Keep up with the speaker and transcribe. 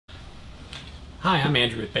Hi, I'm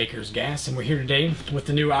Andrew with Baker's Gas, and we're here today with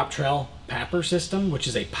the new Optrel PAPR system, which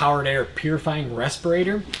is a powered air purifying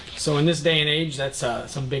respirator. So in this day and age, that's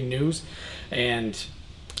some big news, and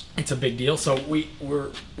it's a big deal. So we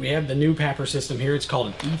have the new PAPR system here. It's called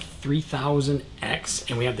an E3000X,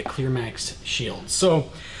 and we have the Clearmaxx Shield. So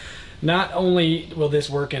not only will this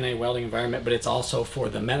work in a welding environment, but it's also for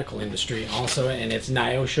the medical industry also, and it's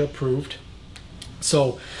NIOSH approved.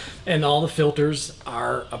 So, and all the filters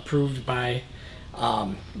are approved by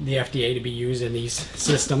the FDA to be used in these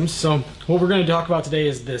systems. So what we're going to talk about today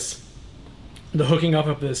is the hooking up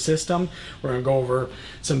of the system. We're going to go over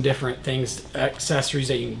some different things, accessories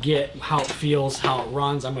that you can get, how it feels, how it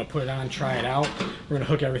runs. I'm going to put it on, try it out. We're going to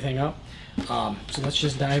hook everything up. So let's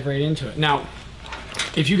just dive right into it. Now,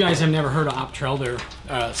 if you guys have never heard of Optrel, they're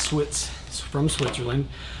from Switzerland,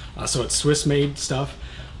 so it's Swiss-made stuff.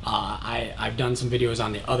 I've done some videos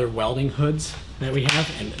on the other welding hoods that we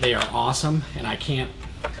have, and they are awesome. And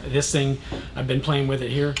this thing, I've been playing with it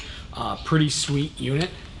here. Pretty sweet unit.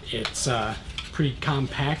 It's pretty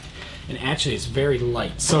compact, and actually it's very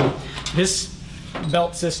light. So this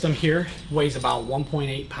belt system here weighs about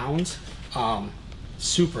 1.8 pounds.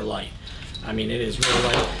 Super light. I mean, it is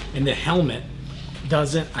really light. And the helmet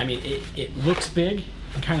doesn't, I mean, it looks big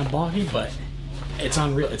and kind of bulky, but it's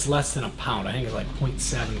unreal. It's less than a pound. I think it's like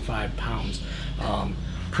 0.75 pounds.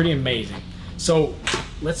 Pretty amazing. So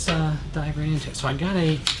let's dive right into it. So I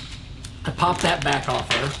popped that back off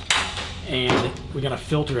there, and we got a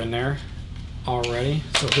filter in there already.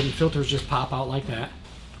 So the filters just pop out like that.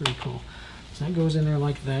 Pretty cool. So that goes in there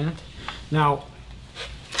like that. Now,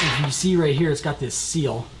 if you see right here, it's got this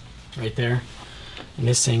seal right there, and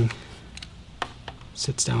this thing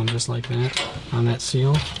sits down just like that on that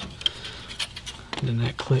seal. And then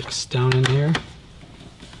that clicks down in there,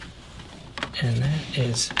 and that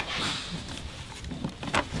is,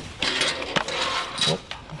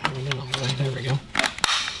 there we go,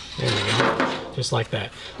 just like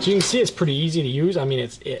that. So you can see it's pretty easy to use. I mean,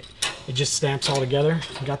 it just snaps all together.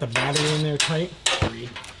 You got the battery in there tight.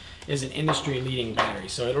 Is an industry-leading battery,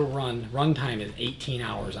 so it'll runtime is 18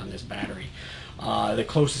 hours on this battery. The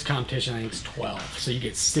closest competition, I think, is 12. So you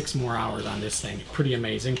get 6 more hours on this thing. Pretty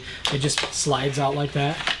amazing. It just slides out like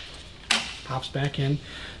that, pops back in.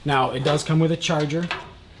 Now, it does come with a charger,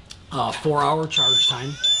 4-hour charge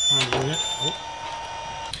time on the unit.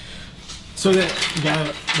 So that you got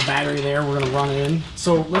the battery there, we're going to run it in.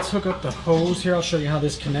 So let's hook up the hose here. I'll show you how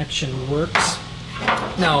this connection works.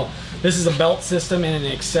 Now, this is a belt system, and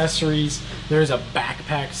in accessories, there's a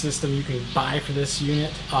backpack system you can buy for this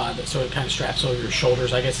unit. So it kind of straps over your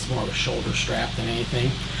shoulders. I guess it's more of a shoulder strap than anything.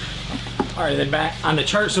 All right, then back on the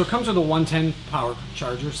charge. So it comes with a 110 power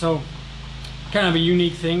charger. So kind of a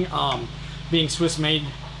unique thing. Being Swiss made,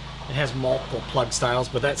 it has multiple plug styles,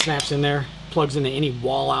 but that snaps in there, plugs into any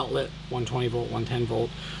wall outlet, 120 volt, 110 volt,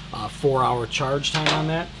 4-hour charge time on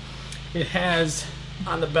that. It has,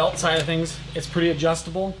 on the belt side of things, it's pretty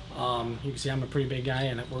adjustable. You can see I'm a pretty big guy,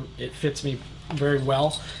 and it fits me very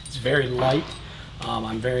well. It's very light.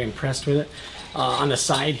 I'm very impressed with it. On the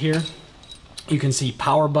side here, you can see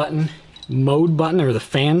power button, mode button, or the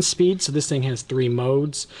fan speed. So this thing has 3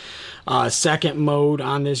 modes. Second mode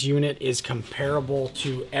on this unit is comparable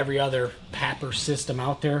to every other PAPR system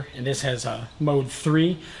out there, and this has a mode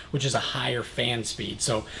 3, which is a higher fan speed,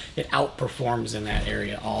 so it outperforms in that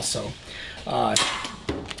area also.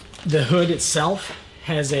 The hood itself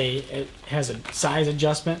has a size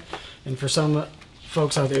adjustment, and for some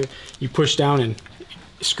folks out there, you push down and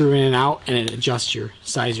screw in and out, and it adjusts your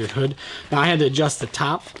size of your hood. Now I had to adjust the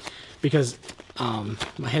top because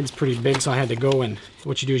my head's pretty big, so I had to go, and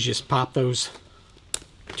what you do is just pop those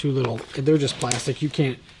 2 little, they're just plastic,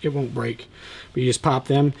 it won't break, but you just pop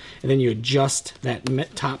them, and then you adjust that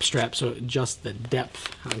top strap so it adjusts the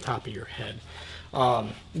depth on top of your head.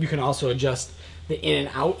 You can also adjust the in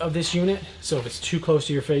and out of this unit, so if it's too close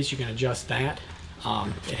to your face, you can adjust that.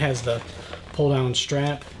 It has the pull down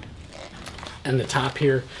strap, and the top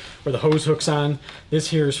here where the hose hooks on.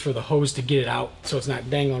 This here is for the hose to get it out, so it's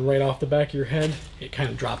not dangling right off the back of your head. It kind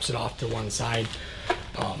of drops it off to one side,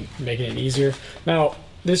 making it easier. Now,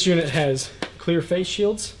 this unit has clear face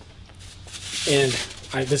shields, and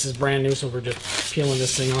this is brand new, so we're just peeling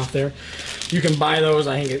this thing off there. You can buy those.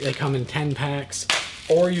 I think they come in 10 packs,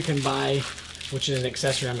 or you can buy, which is an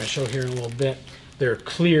accessory I'm going to show here in a little bit. They're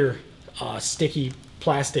clear, sticky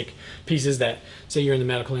plastic pieces that, say you're in the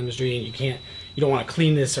medical industry and you don't want to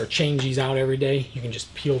clean this or change these out every day. You can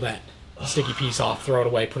just peel that sticky piece off, throw it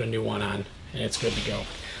away, put a new one on, and it's good to go.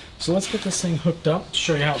 So let's get this thing hooked up to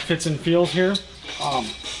show you how it fits and feels here.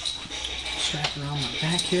 Strap around my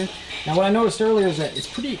back here. Now what I noticed earlier is that it's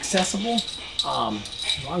pretty accessible.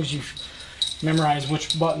 As long as you memorize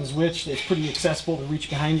which button's which, it's pretty accessible to reach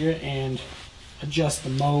behind you and adjust the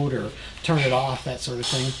mode or turn it off, that sort of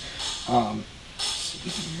thing. Let's see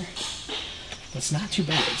here. It's not too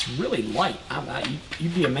bad. It's really light.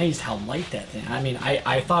 You'd be amazed how light that thing. I mean,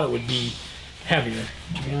 I thought it would be heavier,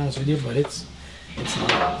 to be honest with you, but it's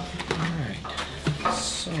not. All right,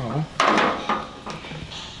 so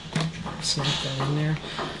snap that in there.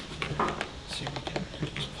 Let's see if we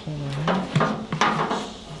can just pull that out.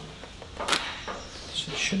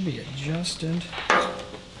 So it should be adjusted.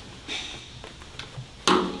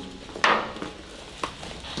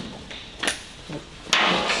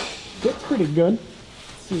 It's pretty good.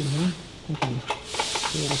 Let's see here. I can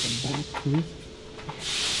get out the back piece.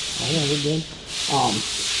 Oh yeah, we're good.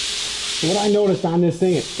 So what I noticed on this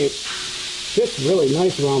thing, it fits really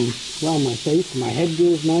nice around my face. My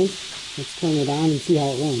headgear is nice. Let's turn it on and see how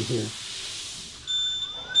it runs here.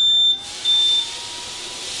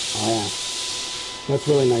 Oh yeah, that's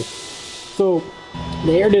really nice. So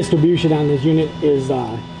the air distribution on this unit is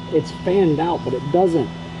it's fanned out, but it doesn't.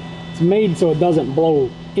 It's made so it doesn't blow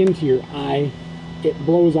into your eye. It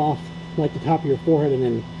blows off like the top of your forehead and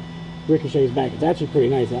then ricochets back. It's actually pretty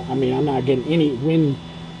nice. I mean, I'm not getting any wind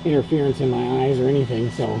interference in my eyes or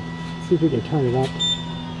anything. So let's see if we can turn it up.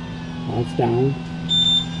 Oh, it's down.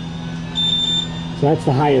 So that's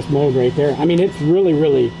the highest mode right there. I mean, it's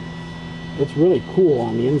really cool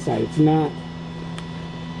on the inside. It's not,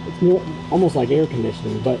 it's more almost like air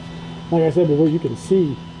conditioning, but like I said before, you can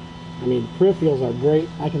see, I mean, peripherals are great.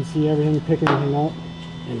 I can see everything, pick everything up,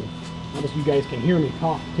 and notice you guys can hear me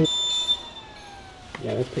talk too.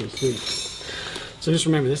 Yeah, that's pretty sweet. So just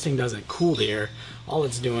remember, this thing doesn't cool the air. All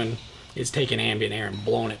it's doing is taking ambient air and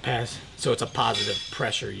blowing it past, so it's a positive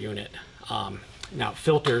pressure unit. Now, it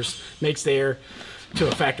filters, makes the air to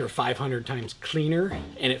a factor of 500 times cleaner,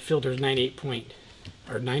 and it filters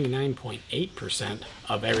 99.8%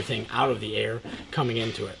 of everything out of the air coming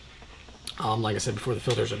into it. Like I said before, the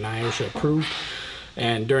filters are NIOSH approved,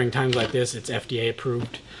 and during times like this, it's FDA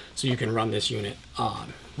approved, so you can run this unit.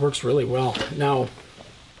 Works really well. Now,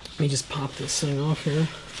 let me just pop this thing off here.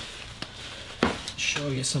 Show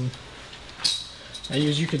you some.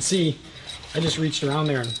 As you can see, I just reached around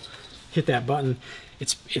there and hit that button.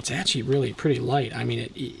 It's actually really pretty light. I mean,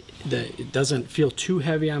 it doesn't feel too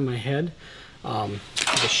heavy on my head. The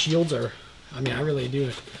shields are, I mean, I really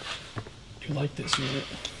do like this unit.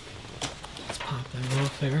 Let's pop that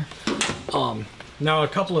off there. Now, a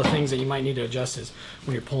couple of things that you might need to adjust is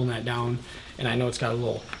when you're pulling that down, and I know it's got a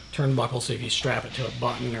little turnbuckle, so if you strap it to a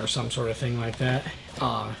button or some sort of thing like that,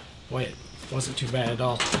 boy, it wasn't too bad at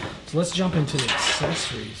all. So let's jump into the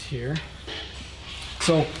accessories here.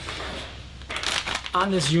 So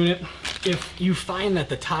on this unit, if you find that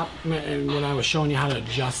the top, and when I was showing you how to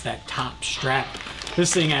adjust that top strap,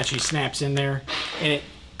 this thing actually snaps in there, and it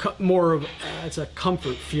more of it's a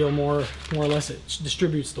comfort feel, more or less. It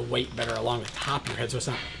distributes the weight better along the top of your head, so it's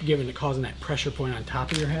not causing that pressure point on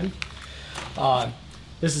top of your head.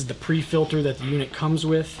 This is the pre-filter that the unit comes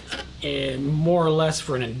with, and more or less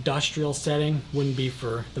for an industrial setting, wouldn't be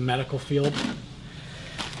for the medical field.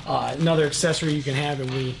 Another accessory you can have,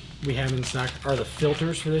 and we have in stock, are the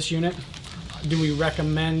filters for this unit. Do we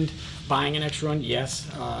recommend buying an extra one? Yes,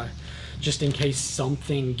 just in case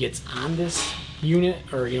something gets on this unit,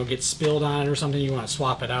 or gets spilled on it or something, you want to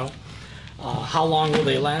swap it out. How long will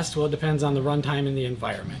they last? Well, it depends on the runtime and the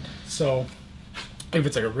environment. So if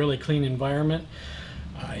it's like a really clean environment,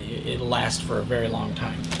 it'll last for a very long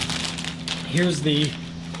time. Here's the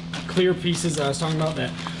clear pieces that I was talking about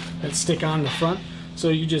that stick on the front. So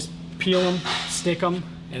you just peel them, stick them,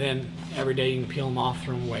 and then every day you can peel them off,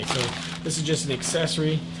 throw them away. So this is just an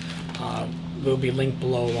accessory. Will be linked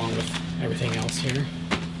below along with everything else here.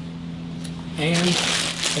 And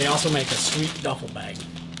they also make a sweet duffel bag.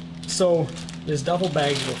 So this duffel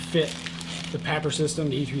bag will fit the PAPR system,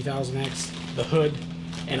 the E3000X, the hood,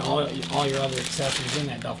 and all your other accessories in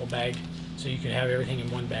that duffel bag. So you can have everything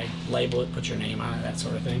in one bag, label it, put your name on it, that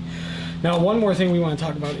sort of thing. Now, one more thing we want to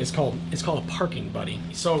talk about is called a parking buddy.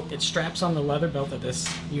 So it straps on the leather belt that this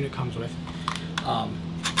unit comes with. I'll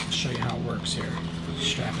show you how it works here.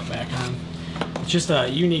 Strap it back on. It's just a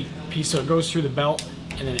unique piece, so it goes through the belt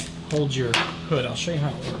and then it holds your hood. I'll show you how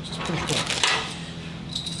it works. It's pretty cool.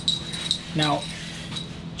 Now,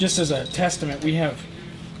 just as a testament, we have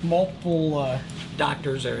multiple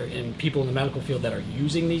doctors and people in the medical field that are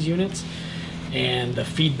using these units, and the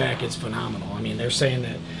feedback is phenomenal. I mean, they're saying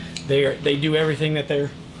that they do everything that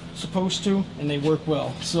they're supposed to, and they work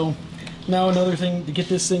well. So now another thing to get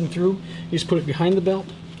this thing through, you just put it behind the belt,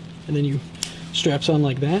 and then you straps on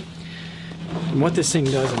like that. And what this thing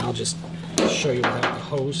does, and I'll just show you without the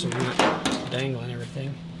hose so we're not dangling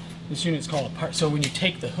everything. This unit's called a part. So when you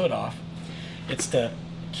take the hood off, it's to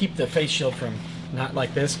keep the face shield from, not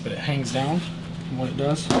like this, but it hangs down. And what it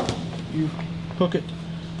does, you hook it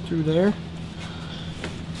through there,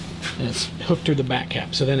 and it's hooked through the back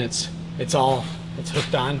cap. So then it's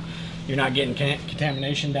hooked on. You're not getting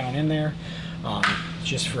contamination down in there,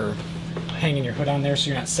 just for hanging your hood on there, so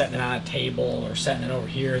you're not setting it on a table or setting it over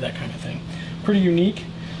here, that kind of thing. Pretty unique.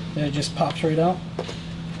 Then it just pops right out,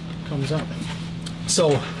 comes up.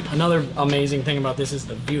 So another amazing thing about this is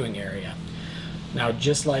the viewing area. Now,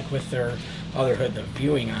 just like with their other hood, the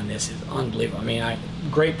viewing on this is unbelievable. I mean,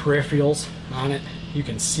 great peripherals on it. You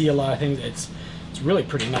can see a lot of things. It's really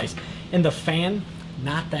pretty nice. And the fan,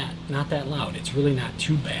 not that loud. It's really not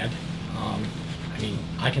too bad. I mean,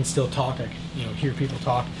 I can still talk. I can, hear people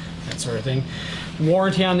talk, that sort of thing.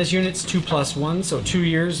 Warranty on this unit's 2+1, so 2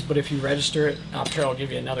 years. But if you register it, Optrel will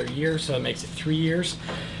give you another year, so it makes it 3 years.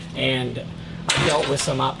 And I dealt with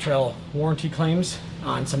some Optrel warranty claims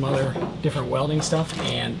on some other different welding stuff,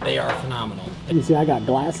 and they are phenomenal. You see, I got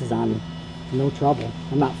glasses on, no trouble.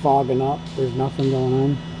 I'm not fogging up. There's nothing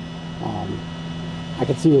going on. I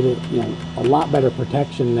could see with it, a lot better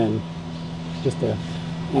protection than just a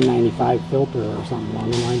N95 filter or something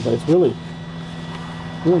along the line. But it's really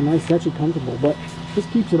nice, it's actually comfortable. But just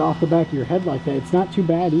keeps it off the back of your head like that. It's not too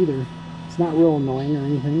bad either. It's not real annoying or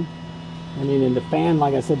anything. I mean, in the fan,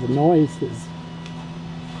 like I said, the noise is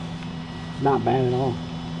not bad at all.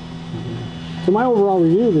 So my overall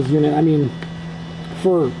review of this unit, I mean,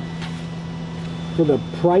 for the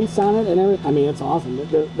price on it and everything, I mean, it's awesome.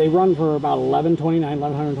 They run for about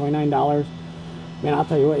 $1,129. Man, I'll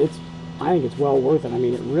tell you what, I think it's well worth it. I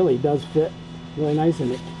mean, it really does fit really nice,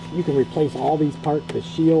 and you can replace all these parts, the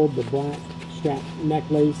shield, the black strap neck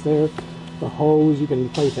lace there, the hose, you can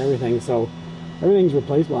replace everything. So everything's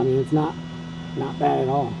replaceable. I mean, it's not bad at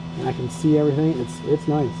all. And I can see everything. It's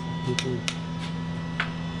nice.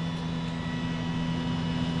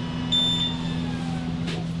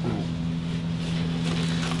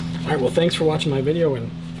 All right, well, thanks for watching my video,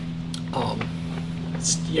 and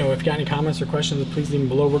if you got any comments or questions, please leave them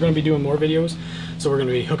below. We're going to be doing more videos, so we're going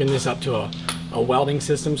to be hooking this up to a welding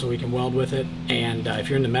system so we can weld with it. And if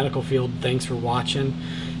you're in the medical field, thanks for watching,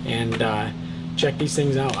 and check these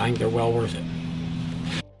things out. I think they're well worth it.